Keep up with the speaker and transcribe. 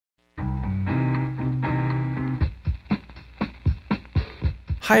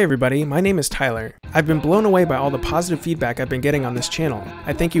Hi everybody, my name is Tyler. I've been blown away by all the positive feedback I've been getting on this channel.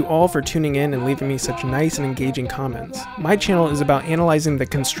 I thank you all for tuning in and leaving me such nice and engaging comments. My channel is about analyzing the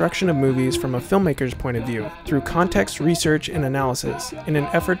construction of movies from a filmmaker's point of view, through context, research, and analysis, in an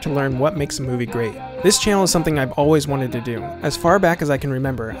effort to learn what makes a movie great. This channel is something I've always wanted to do. As far back as I can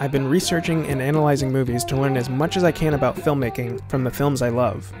remember, I've been researching and analyzing movies to learn as much as I can about filmmaking from the films I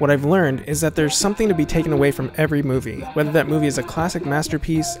love. What I've learned is that there's something to be taken away from every movie, whether that movie is a classic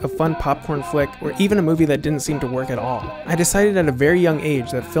masterpiece, a fun popcorn flick, or even a movie that didn't seem to work at all. I decided at a very young age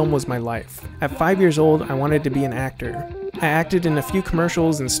that film was my life. At 5 years old, I wanted to be an actor. I acted in a few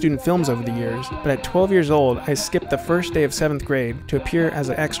commercials and student films over the years, but at 12 years old, I skipped the first day of 7th grade to appear as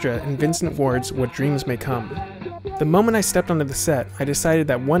an extra in Vincent Ward's What Dreams May Come. The moment I stepped onto the set, I decided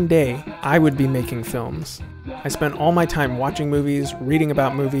that one day, I would be making films. I spent all my time watching movies, reading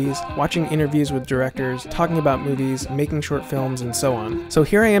about movies, watching interviews with directors, talking about movies, making short films, and so on. So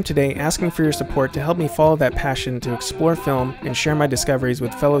here I am today asking for your support to help me follow that passion to explore film and share my discoveries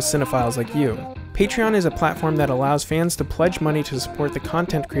with fellow cinephiles like you. Patreon is a platform that allows fans to pledge money to support the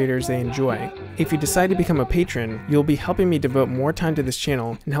content creators they enjoy. If you decide to become a patron, you'll be helping me devote more time to this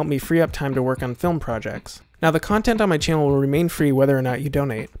channel and help me free up time to work on film projects. Now, the content on my channel will remain free whether or not you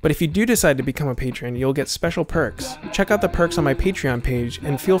donate, but if you do decide to become a patron, you'll get special perks. Check out the perks on my Patreon page,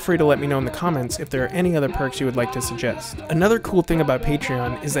 and feel free to let me know in the comments if there are any other perks you would like to suggest. Another cool thing about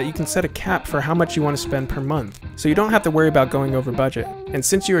Patreon is that you can set a cap for how much you want to spend per month, so you don't have to worry about going over budget. And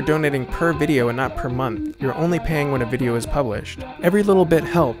since you are donating per video and not per month, you're only paying when a video is published. Every little bit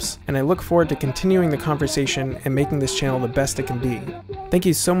helps, and I look forward to continuing the conversation and making this channel the best it can be. Thank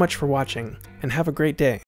you so much for watching, and have a great day.